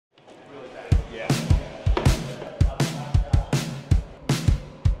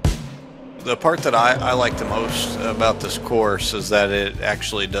The part that I like the most about this course is that it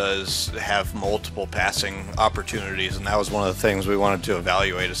actually does have multiple passing opportunities, and that was one of the things we wanted to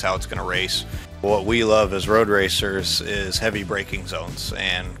evaluate, is how it's going to race. What we love as road racers is heavy braking zones,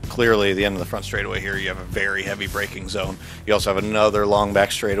 and clearly the end of the front straightaway here you have a very heavy braking zone. You also have another long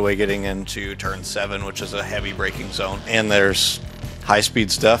back straightaway getting into turn 7, which is a heavy braking zone, and there's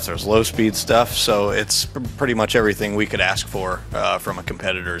high-speed stuff, there's low-speed stuff, so it's pretty much everything we could ask for from a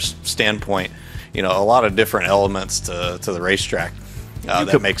competitor's standpoint. You know, a lot of different elements to the racetrack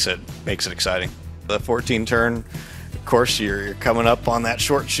that makes it exciting. The 14-turn, of course, you're coming up on that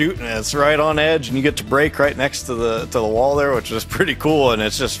short chute, and it's right on edge, and you get to brake right next to the wall there, which is pretty cool, and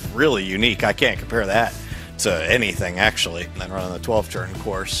it's just really unique. I can't compare that to anything, actually. And then running the 12-turn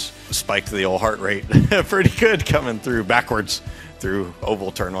course, spiked the old heart rate pretty good coming through backwards through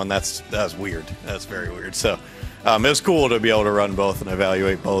oval turn 1. That's weird. That's very weird. So it was cool to be able to run both and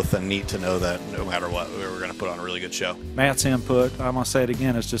evaluate both, and neat to know that no matter what, we were going to put on a really good show. Matt's input, I'm going to say it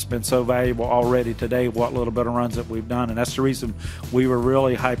again, it's just been so valuable already today, what little bit of runs that we've done, and that's the reason we were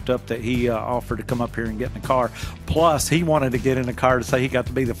really hyped up that he offered to come up here and get in the car. Plus, he wanted to get in the car to say he got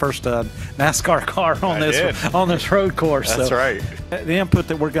to be the first NASCAR car on this road course. That's so right. The input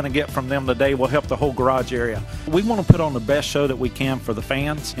that we're going to get from them today will help the whole garage area. We want to put on the best show that we can for the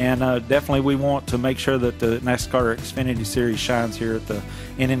fans, and definitely we want to make sure that the NASCAR Xfinity Series shines here at the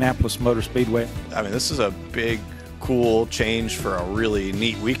Indianapolis Motor Speedway. I mean, this is a big, cool change for a really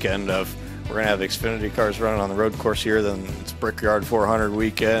neat weekend of, we're going to have Xfinity cars running on the road course here, then it's Brickyard 400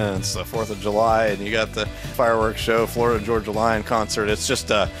 weekend, and it's the 4th of July, and you got the fireworks show, Florida Georgia Line concert. It's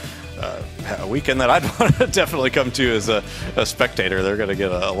just a weekend that I'd want to definitely come to as a spectator. They're going to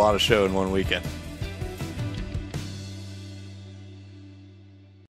get a lot of show in one weekend.